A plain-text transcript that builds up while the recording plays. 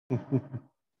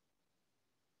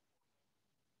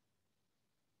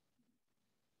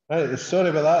Right, sorry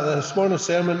about that. This morning's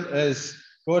sermon is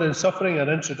God and Suffering, an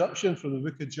introduction from the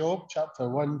book of Job, chapter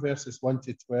 1, verses 1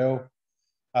 to 12.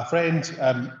 A friend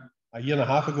a year and a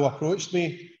half ago approached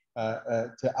me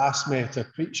to ask me to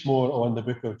preach more on the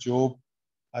book of Job.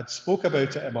 I'd spoke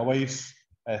about it in my wife's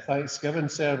Thanksgiving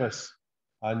service,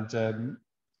 and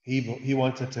he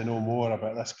wanted to know more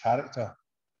about this character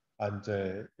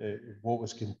and what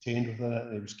was contained within it,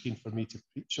 and he was keen for me to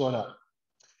preach on it.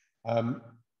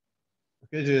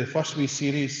 We're going to do the first wee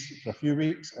series for a few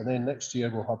weeks, and then next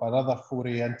year we'll have another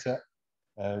foray into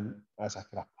it as a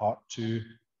kind of part two.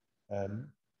 Now,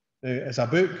 as a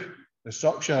book, the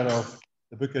structure of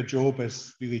the book of Job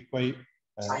is really quite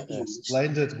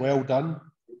splendid, well done.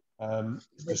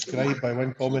 It's described by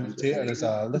one commentator as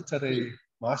a literary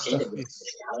masterpiece.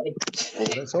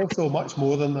 But it's also much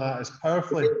more than that. It's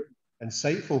powerfully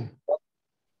insightful.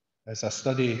 It's a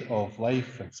study of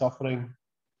life and suffering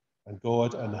and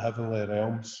God and the heavenly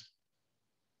realms.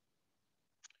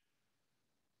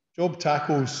 Job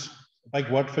tackles a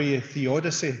big word for you,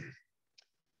 theodicy,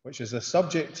 which is the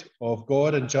subject of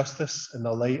God and justice in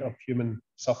the light of human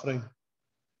suffering.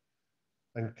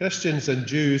 And Christians and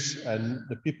Jews and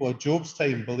the people of Job's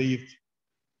time believed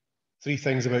three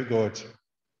things about God: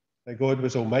 that God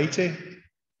was almighty,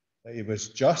 that he was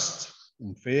just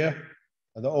and fair,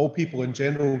 and that all people in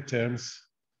general terms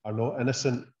are not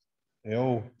innocent. They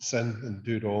all sin and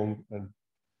do wrong and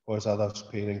cause others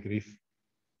pain and grief.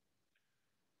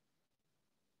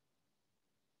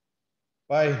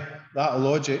 By that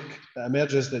logic, it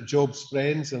emerges that Job's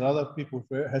friends and other people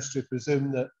throughout history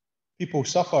presume that people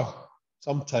suffer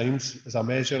sometimes as a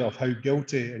measure of how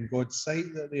guilty in God's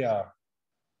sight that they are.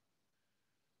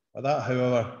 But that,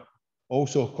 however,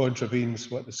 also contravenes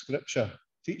what the scripture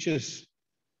teaches.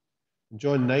 In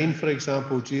John 9, for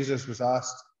example, Jesus was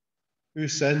asked, who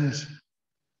sinned,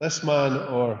 this man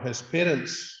or his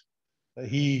parents, that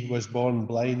he was born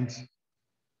blind?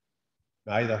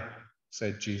 Neither,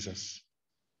 said Jesus.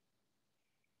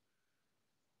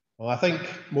 Well, I think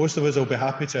most of us will be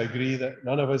happy to agree that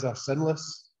none of us are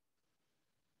sinless.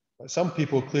 But some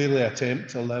people clearly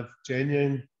attempt to live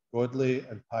genuine, godly,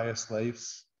 and pious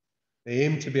lives. They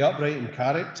aim to be upright in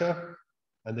character,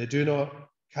 and they do not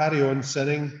carry on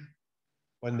sinning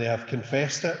when they have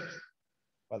confessed it,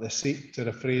 but they seek to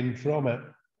refrain from it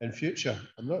in future.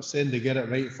 I'm not saying they get it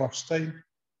right first time,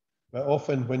 but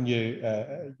often when you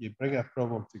bring a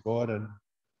problem to God and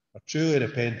are truly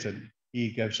repentant,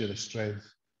 he gives you the strength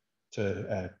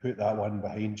to put that one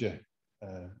behind you.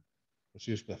 There's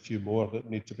usually a few more that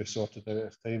need to be sorted out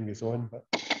as time goes on, but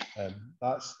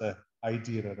that's the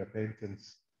idea of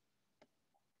repentance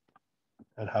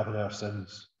and having our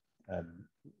sins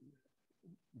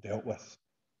dealt with.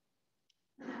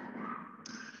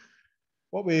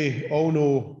 What we all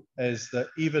know is that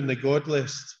even the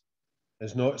godliest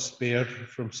is not spared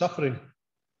from suffering.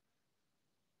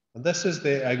 And this is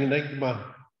the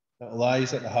enigma that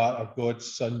lies at the heart of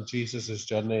God's Son Jesus'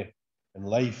 journey and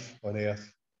life on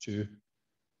earth too.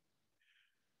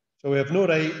 So we have no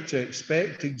right to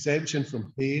expect exemption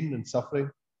from pain and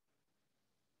suffering,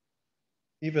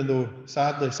 even though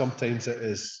sadly sometimes it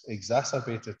is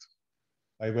exacerbated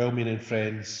by well-meaning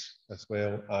friends as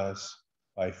well as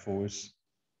by foes.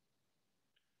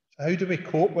 So how do we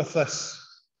cope with this?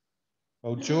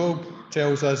 Well, Job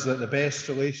tells us that the best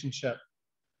relationship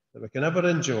that we can ever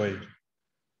enjoy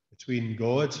between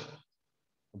God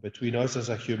and between us as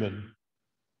a human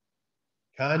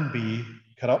can be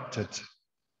corrupted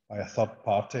by a third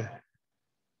party.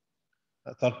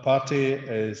 That third party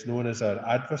is known as our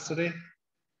adversary,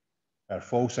 our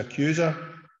false accuser,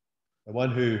 the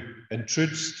one who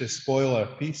intrudes to spoil our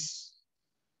peace,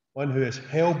 one who is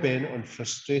hell-bent on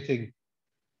frustrating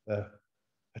the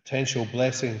potential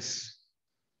blessings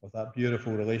of that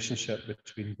beautiful relationship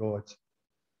between God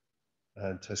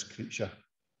and his creature,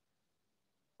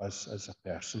 us as a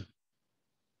person.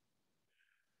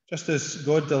 Just as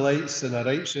God delights in a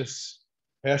righteous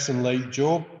person like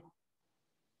Job,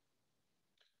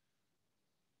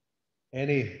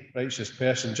 any righteous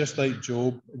person, just like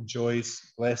Job,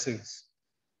 enjoys blessings.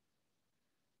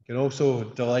 They can also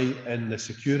delight in the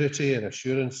security and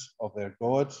assurance of their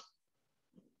God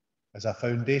as a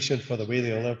foundation for the way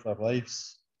they live their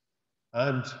lives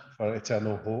and for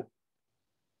eternal hope.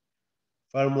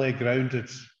 Firmly grounded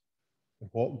in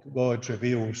what God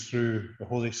reveals through the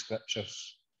Holy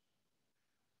Scriptures.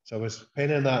 So I was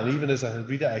penning that, and even as I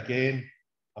read it again,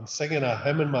 I'm singing a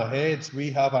hymn in my head. We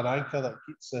have an anchor that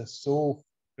keeps us so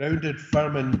grounded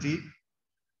firm and deep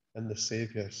in the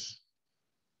Saviour's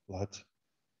blood.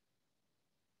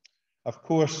 Of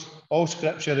course, all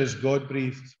scripture is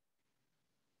God-breathed.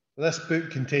 This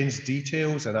book contains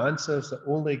details and answers that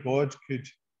only God could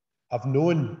have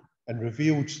known and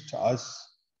revealed to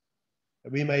us,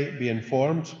 that we might be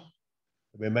informed,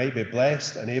 that we might be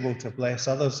blessed and able to bless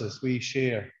others as we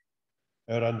share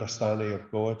our understanding of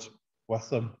God with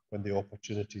them when the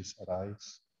opportunities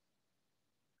arise.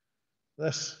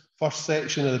 This first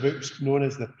section of the book is known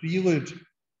as the prelude.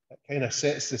 It kind of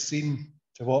sets the scene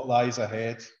to what lies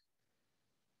ahead.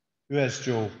 Who is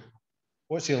Job?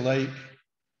 What's he like?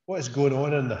 What is going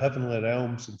on in the heavenly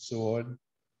realms and so on?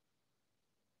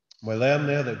 We learn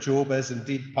there that Job is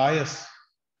indeed pious.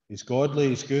 He's godly,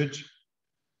 he's good.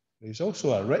 But he's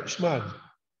also a rich man,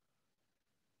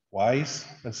 wise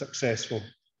and successful.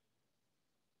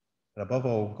 And above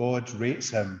all, God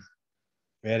rates him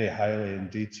very highly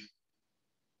indeed.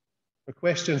 The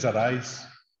questions arise.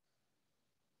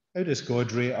 How does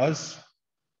God rate us?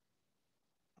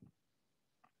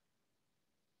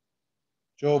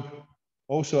 Job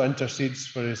also intercedes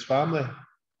for his family.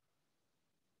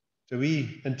 Do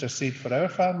we intercede for our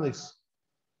families?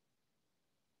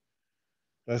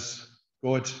 Does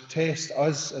God test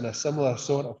us in a similar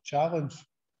sort of challenge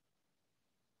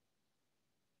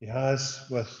he has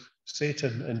with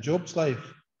Satan in Job's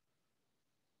life?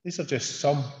 These are just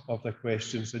some of the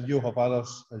questions, and you'll have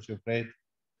others as you've read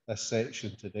this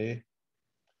section today.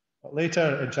 But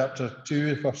later in chapter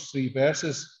 2, the first 3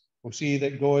 verses, we'll see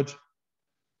that God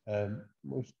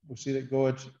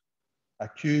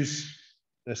accused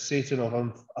the Satan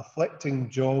of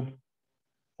afflicting Job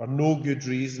for no good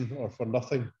reason or for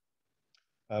nothing.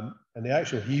 In the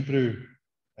actual Hebrew,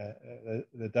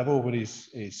 the devil, when he's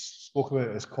spoken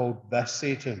about, is called this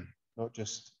Satan, not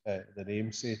just the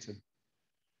name Satan.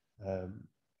 And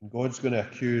God's going to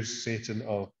accuse Satan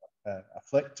of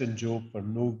afflicting Job for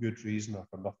no good reason or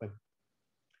for nothing.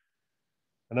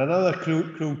 And another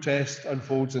cruel test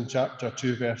unfolds in chapter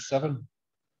 2, verse 7.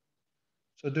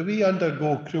 So do we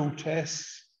undergo cruel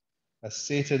tests as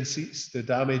Satan seeks to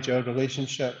damage our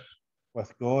relationship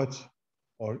with God,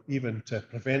 or even to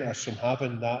prevent us from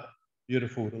having that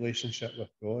beautiful relationship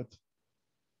with God?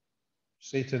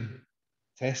 Satan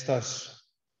tests us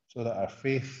so that our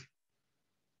faith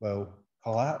will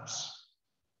collapse,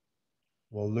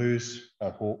 we'll lose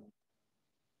our hope.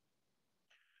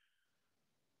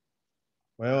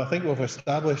 Well, I think we've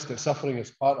established that suffering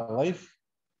is part of life.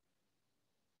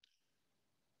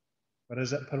 But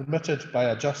is it permitted by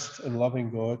a just and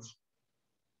loving God?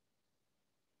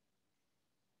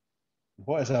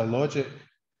 What is our logic?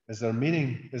 Is there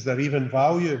meaning? Is there even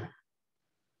value?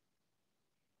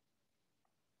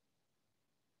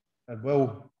 And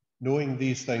will knowing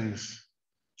these things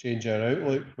change our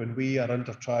outlook when we are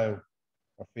under trial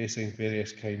or facing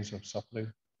various kinds of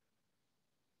suffering?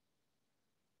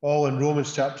 Paul in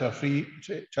Romans chapter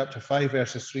 5,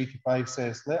 verses 3 to 5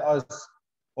 says, "Let us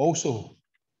also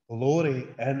glory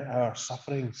in our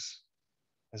sufferings."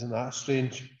 Isn't that a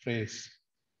strange phrase?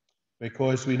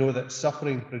 Because we know that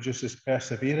suffering produces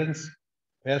perseverance,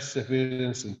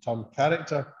 perseverance in turn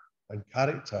character, and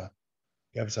character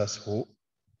gives us hope.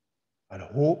 And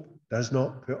hope does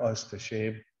not put us to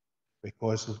shame,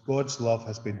 because God's love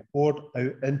has been poured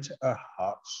out into our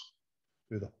hearts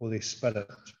through the Holy Spirit,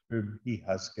 whom he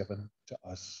has given to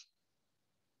us.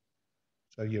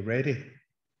 So are you ready?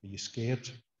 Are you scared?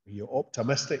 Are you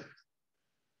optimistic?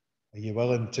 Are you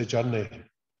willing to journey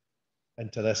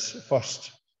into this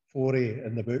first foray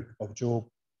in the book of Job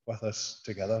with us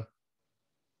together?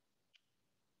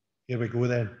 Here we go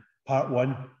then. Part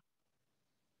 1,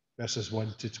 verses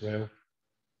 1 to 12.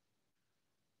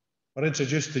 We're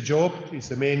introduced to Job. He's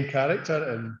the main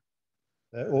character in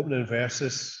the opening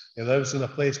verses. He lives in a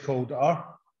place called Ur,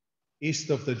 east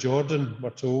of the Jordan, we're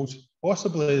told.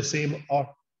 Possibly the same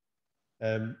Ur.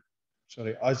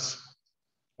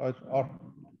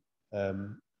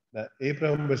 That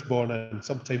Abraham was born in.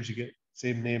 Sometimes you get the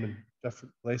same name in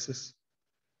different places.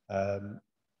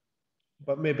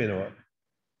 But maybe not.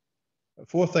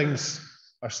 4 things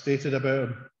are stated about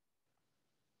him.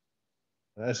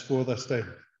 It is 4 this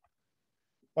time.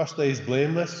 Firstly, he's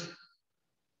blameless.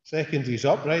 Second, he's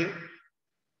upright.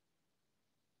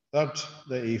 Third,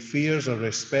 that he fears or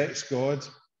respects God.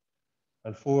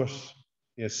 And fourth,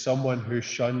 he is someone who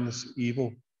shuns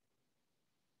evil.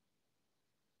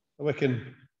 We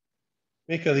can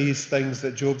make of these things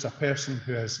that Job's a person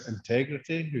who has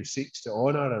integrity, who seeks to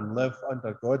honour and live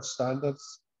under God's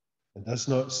standards, and does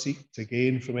not seek to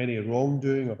gain from any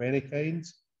wrongdoing of any kind.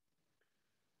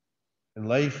 In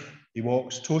life, he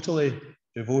walks totally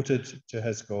devoted to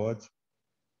his God.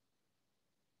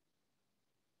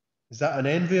 Is that an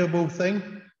enviable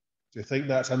thing? Do you think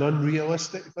that's an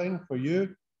unrealistic thing for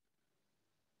you?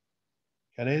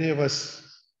 Can any of us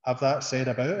have that said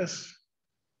about us?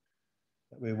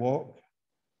 That we walk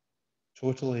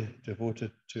totally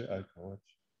devoted to our God?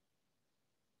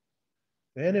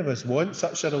 Do any of us want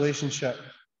such a relationship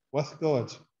with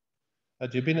God?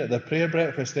 Had you been at the prayer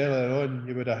breakfast earlier on,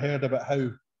 you would have heard about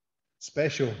how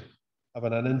special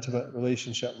having an intimate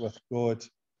relationship with God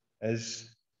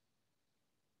is.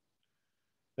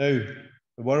 Now,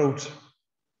 the world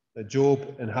that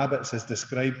Job inhabits is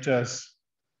described to us.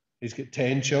 He's got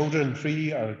 10 children,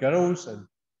 3 are girls and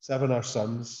 7 are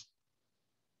sons.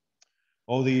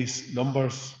 All these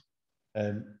numbers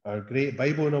are great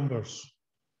Bible numbers.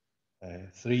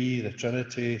 3, the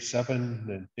Trinity, 7,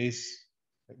 the days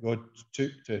that God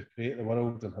took to create the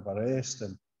world and have a rest,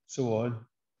 and so on.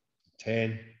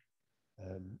 10,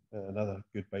 another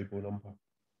good Bible number.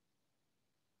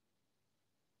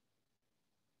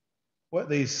 What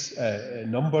these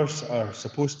numbers are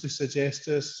supposed to suggest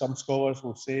to us, some scholars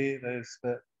will say, is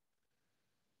that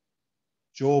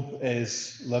Job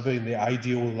is living the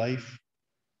ideal life.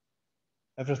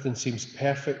 Everything seems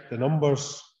perfect. The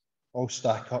numbers all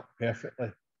stack up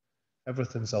perfectly.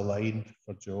 Everything's aligned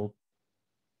for Job.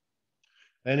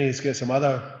 Then he's got some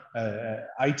other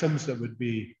items that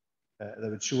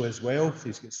would show his wealth.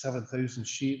 He's got 7,000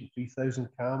 sheep, 3,000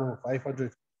 camel,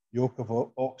 500 yoke of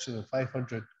oxen, and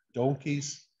 500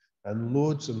 donkeys, and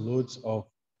loads of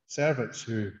servants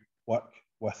who work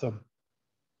with him.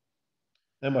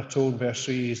 Then we're told in verse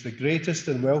 3, he's the greatest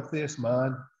and wealthiest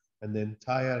man in the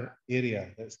entire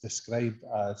area that's described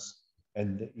as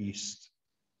in the east.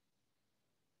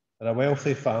 They're a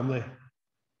wealthy family.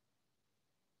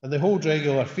 And they hold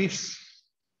regular feasts,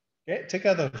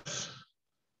 get-togethers,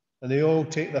 and they all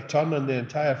take their turn and the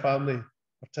entire family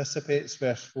participates,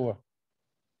 verse 4.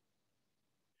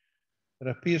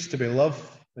 There appears to be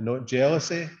love and not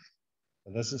jealousy.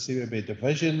 There doesn't seem to be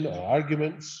division or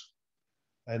arguments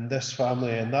in this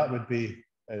family, and that would be,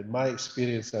 in my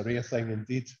experience, a rare thing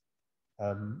indeed.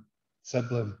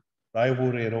 Sibling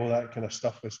rivalry and all that kind of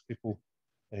stuff as people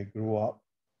grow up.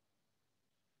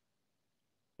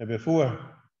 Now, before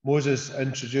Moses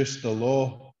introduced the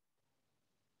law,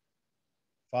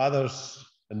 fathers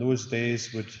in those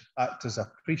days would act as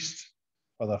a priest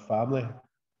for their family.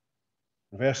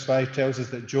 And verse 5 tells us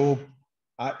that Job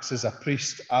acts as a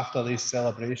priest after these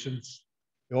celebrations.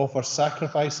 He offers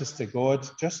sacrifices to God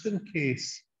just in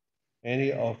case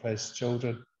any of his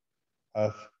children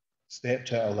have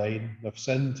stepped out of line, they've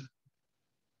sinned.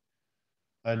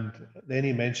 And then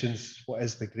he mentions what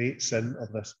is the great sin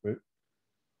of this book,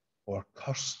 or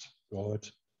cursed God.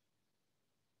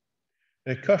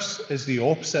 Now, curse is the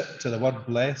opposite to the word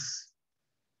bless.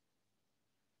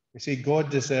 You see, God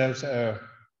deserves our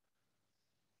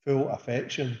full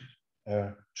affection,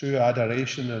 our true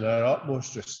adoration, and our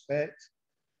utmost respect.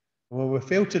 And when we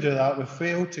fail to do that, we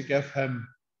fail to give him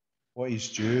what he's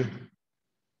due.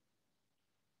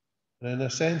 And in a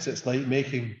sense, it's like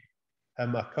making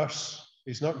him a curse.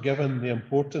 He's not given the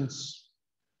importance.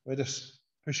 We just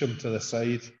push him to the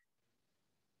side.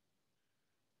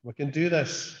 We can do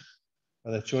this by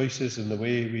the choices and the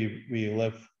way we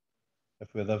live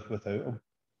if we live without him.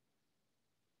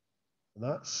 And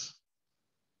that's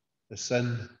the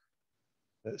sin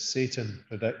that Satan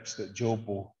predicts that Job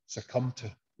will succumb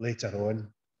to later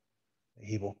on.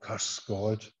 He will curse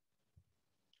God.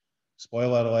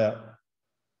 Spoiler alert,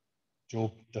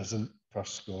 Job doesn't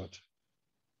curse God.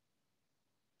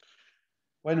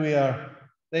 When we are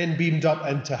then beamed up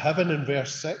into heaven in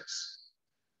verse 6,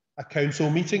 a council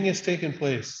meeting is taking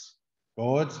place.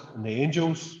 God and the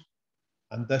angels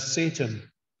and this Satan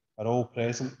are all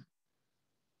present.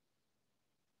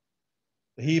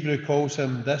 The Hebrew calls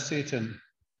him this Satan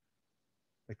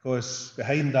because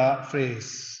behind that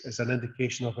phrase is an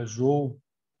indication of his role.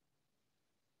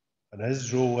 And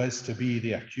his role is to be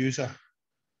the accuser,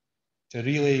 to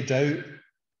relay doubt,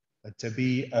 and to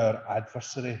be our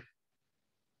adversary.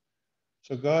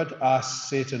 So God asks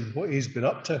Satan what he's been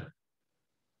up to.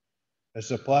 His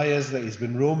reply is that he's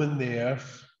been roaming the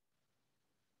earth.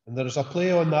 And there's a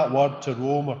play on that word to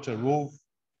roam or to rove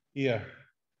here,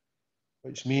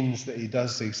 which means that he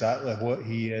does exactly what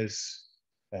he is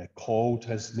called.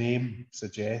 His name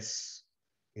suggests.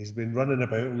 He's been running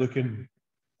about looking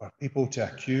for people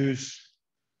to accuse,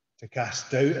 to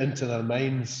cast doubt into their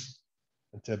minds,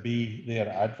 and to be their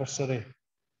adversary.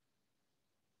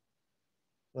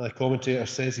 The commentator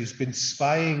says he's been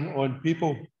spying on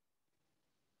people,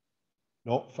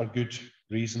 not for good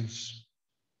reasons.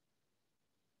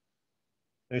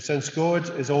 Now, since God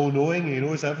is all-knowing, he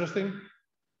knows everything,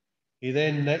 he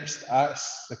then next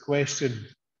asks the question,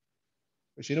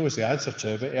 which he knows the answer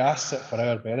to, but he asks it for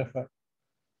our benefit.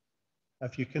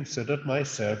 Have you considered my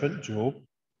servant Job?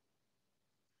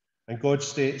 And God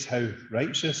states how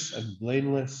righteous and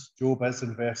blameless Job is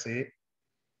in verse 8.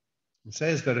 He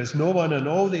says, there is no one on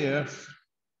all the earth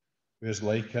who is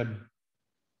like him.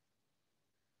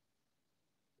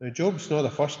 Now, Job's not the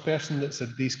first person that's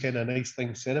had these kind of nice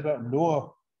things said about him. Noah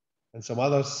and some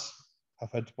others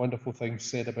have had wonderful things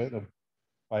said about them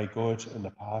by God in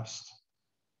the past.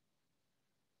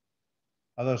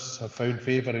 Others have found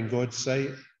favour in God's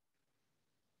sight.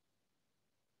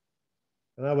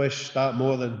 And I wish that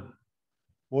more than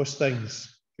most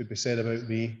things could be said about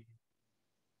me.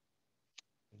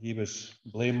 He was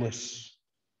blameless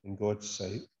in God's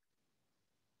sight.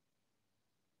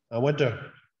 I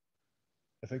wonder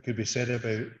if it could be said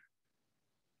about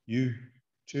you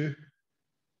too.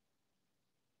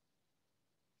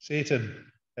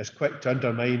 Satan is quick to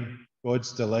undermine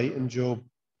God's delight in Job.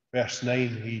 Verse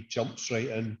 9, he jumps right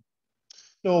in.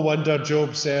 No wonder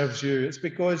Job serves you. It's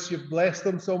because you've blessed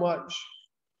them so much.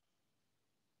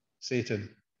 Satan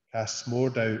casts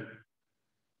more doubt.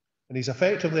 And he's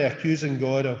effectively accusing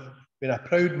God of being a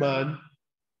proud man,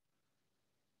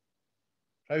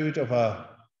 proud of a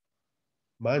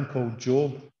man called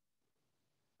Job,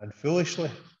 and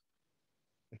foolishly,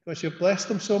 because you've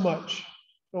blessed him so much.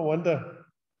 No wonder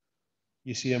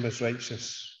you see him as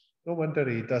righteous. No wonder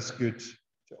he does good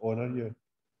to honour you.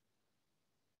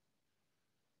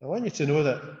 I want you to know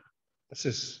that this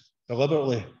is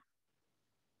deliberately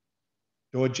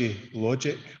dodgy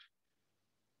logic.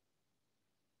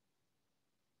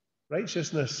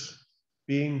 Righteousness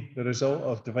being the result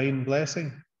of divine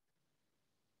blessing,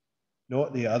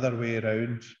 not the other way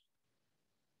around.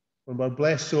 When we're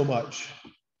blessed so much,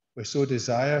 we so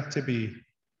desire to be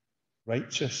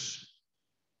righteous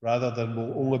rather than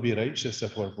we'll only be righteous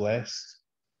if we're blessed.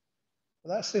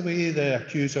 But that's the way the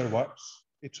accuser works.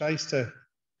 He tries to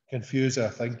confuse our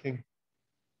thinking.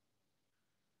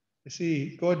 You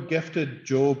see, God gifted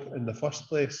Job in the first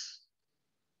place.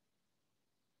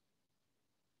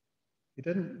 He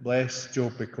didn't bless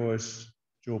Job because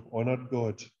Job honoured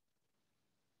God.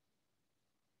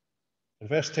 And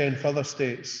verse 10 further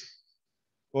states,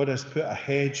 God has put a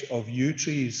hedge of yew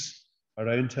trees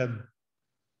around him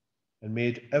and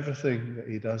made everything that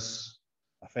he does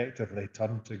effectively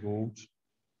turn to gold.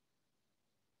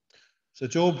 So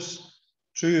Job's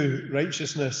true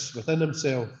righteousness within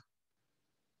himself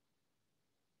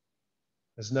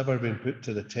has never been put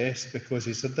to the test because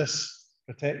he's had this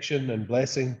protection and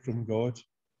blessing from God.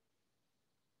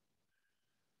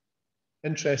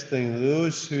 Interestingly,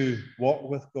 those who walk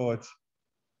with God,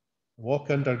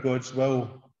 walk under God's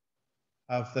will,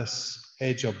 have this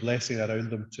hedge of blessing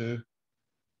around them too.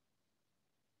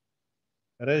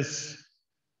 It is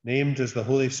named as the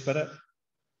Holy Spirit,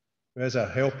 who is our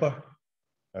helper,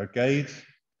 our guide,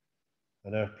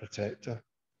 and our protector.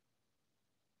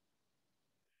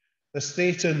 The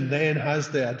Satan then has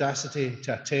the audacity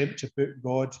to attempt to put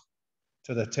God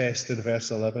to the test in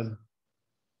verse 11.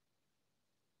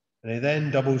 And he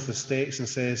then doubles the stakes and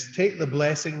says, take the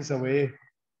blessings away,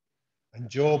 and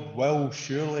Job will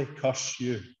surely curse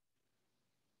you.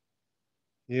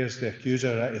 Here's the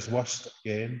accuser at his worst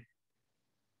again.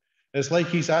 It's like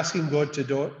he's asking God to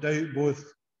doubt both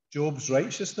Job's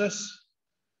righteousness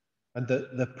and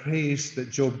the praise that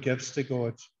Job gives to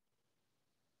God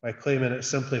by claiming it's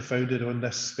simply founded on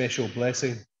this special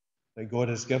blessing that God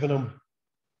has given him,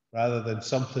 rather than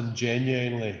something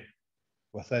genuinely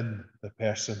within the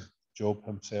person, Job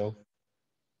himself.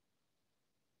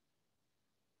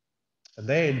 And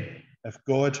then, if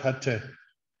God had to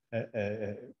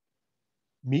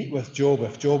meet with Job,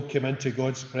 if Job came into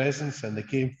God's presence and they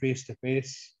came face to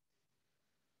face,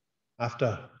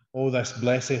 after all this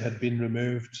blessing had been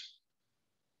removed,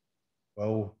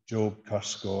 will Job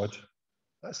curse God?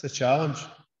 That's the challenge.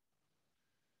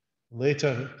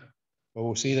 Later,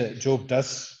 we'll see that Job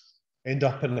does end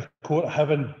up in the court of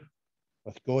heaven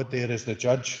with God there as the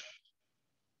judge.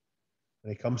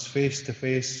 And he comes face to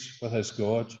face with his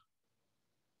God.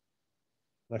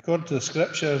 And according to the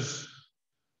scriptures,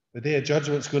 the day of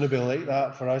judgment is going to be like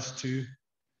that for us too.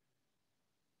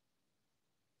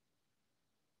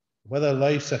 Whether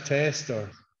life's a test or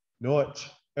not,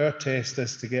 our test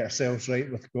is to get ourselves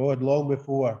right with God long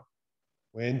before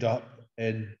we end up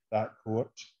in that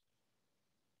court.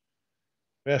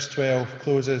 Verse 12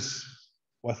 closes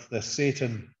with the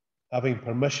Satan having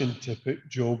permission to put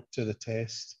Job to the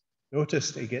test.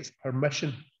 Notice he gets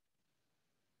permission,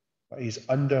 but he's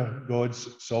under God's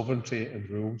sovereignty and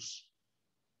rules.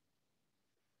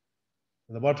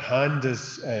 And the word hand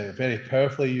is very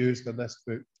powerfully used in this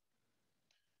book.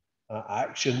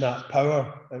 action, that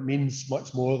power. It means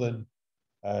much more than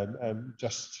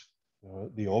just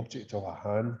the object of a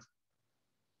hand.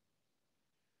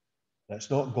 And it's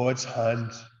not God's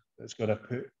hand that's going to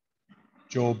put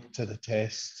Job to the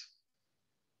test,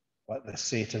 but the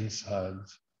Satan's hand.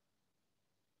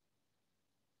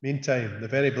 Meantime, the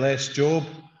very blessed Job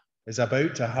is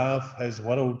about to have his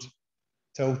world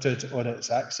tilted on its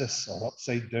axis or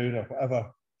upside down or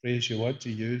whatever phrase you want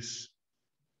to use.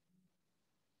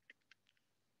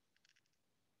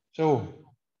 So,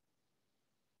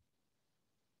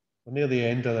 we're near the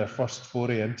end of the first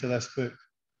foray into this book.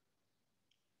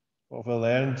 What have we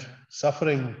learned?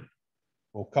 Suffering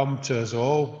will come to us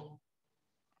all.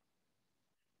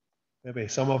 Maybe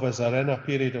some of us are in a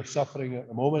period of suffering at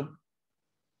the moment.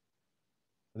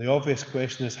 And the obvious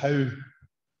question is, how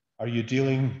are you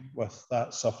dealing with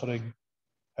that suffering?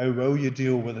 How will you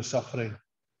deal with the suffering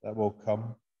that will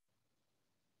come?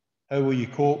 How will you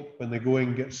cope when the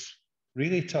going gets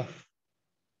really tough?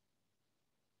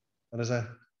 And as a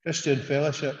Christian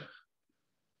fellowship,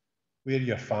 we're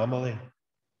your family.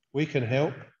 We can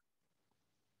help.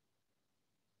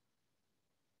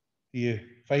 Do you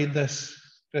find this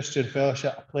Christian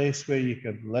fellowship a place where you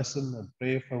can listen and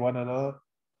pray for one another?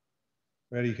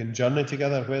 Where you can journey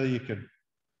together, whether you can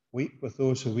weep with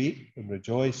those who weep and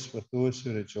rejoice with those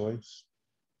who rejoice?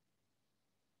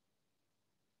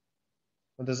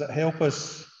 And does it help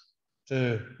us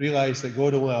to realise that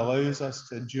God only allows us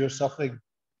to endure suffering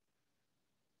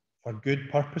for good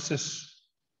purposes?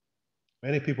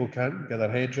 Many people can't get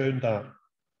their heads around that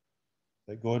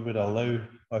God would allow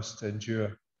us to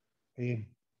endure pain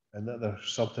and that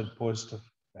there's something positive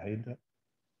behind it.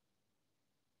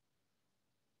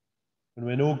 When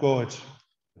we know God,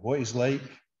 what He's like,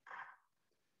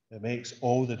 it makes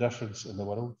all the difference in the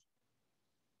world.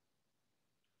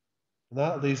 And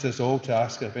that leads us all to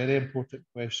ask a very important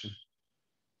question.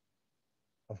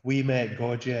 Have we met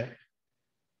God yet?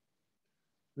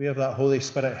 We have that Holy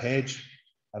Spirit hedge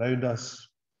around us.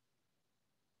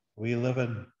 We live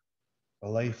in the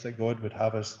life that God would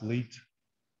have us lead.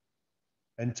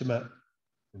 Intimate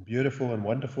and beautiful and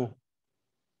wonderful.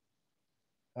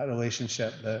 That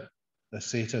relationship that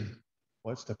Satan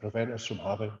wants to prevent us from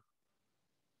having.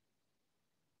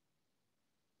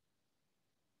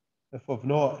 If we've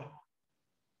not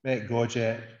met God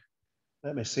yet,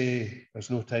 let me say there's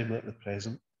no time like the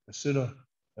present. The sooner,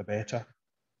 the better.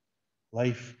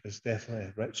 Life is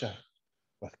definitely richer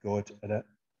with God in it,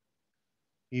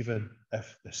 even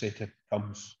if the Satan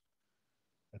comes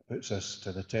and puts us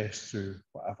to the test through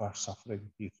whatever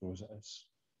suffering he throws at us.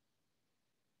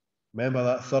 Remember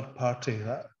that third party,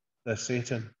 the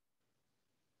Satan.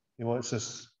 He wants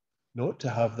us not to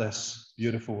have this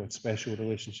beautiful and special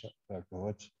relationship with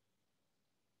God.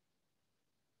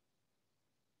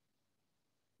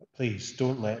 But please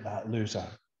don't let that loser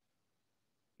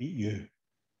beat you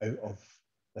out of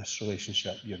this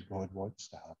relationship your God wants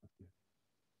to have with you.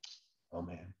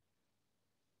 Amen.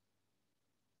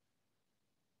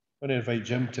 I'm going to invite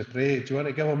Jim to pray. Do you want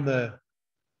to give him the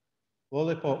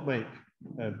lollipop, Mike?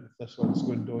 If this one's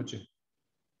going dodgy.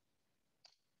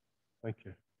 Thank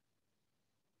you.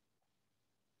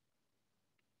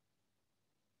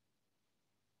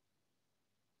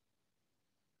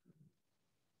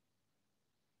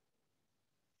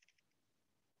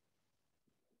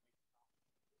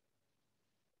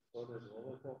 So there's a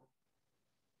lollipop.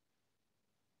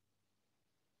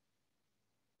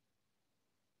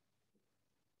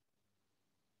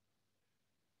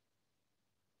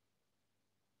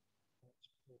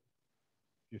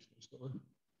 Use the one.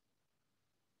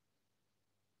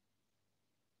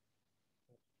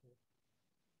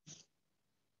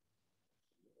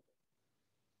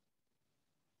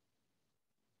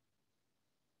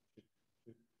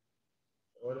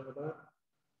 What about that?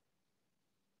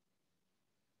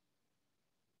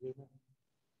 You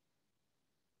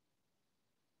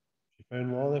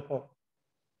found lollipop?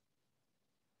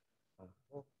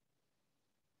 Oh,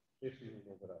 Jason will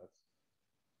know what it is.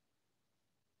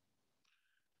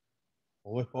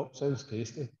 Lollipop sounds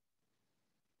tasty.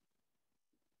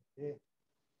 Okay.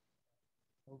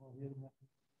 Over here.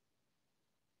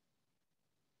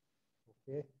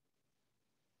 Okay.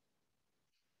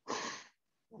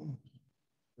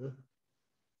 Yeah.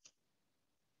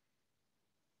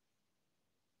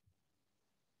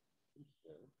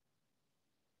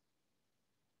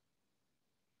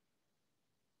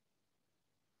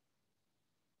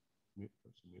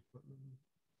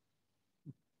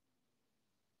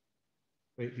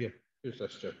 Right here. Here's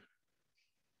this, Jim.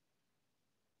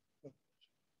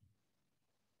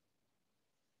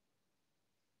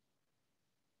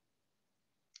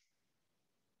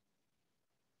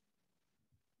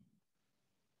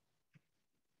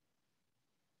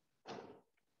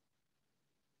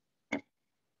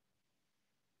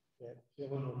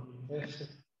 feeling of being tested.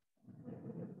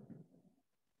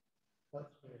 Let's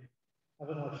pray.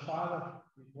 Heavenly Father,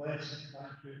 we bless and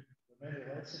thank you for many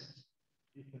lessons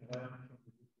we can learn from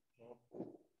the book of Job.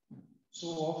 So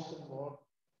often, Lord,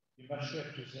 you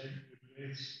misrepresent your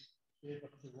grace, favour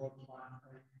towards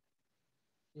mankind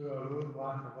through our own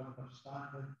lack of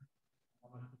understanding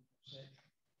and limited perception.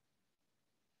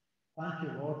 Thank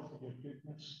you, Lord, for your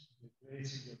goodness, your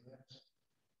grace, and your mercy,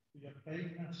 for your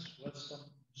kindness, wisdom,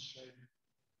 and strength,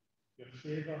 your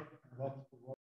favour and love towards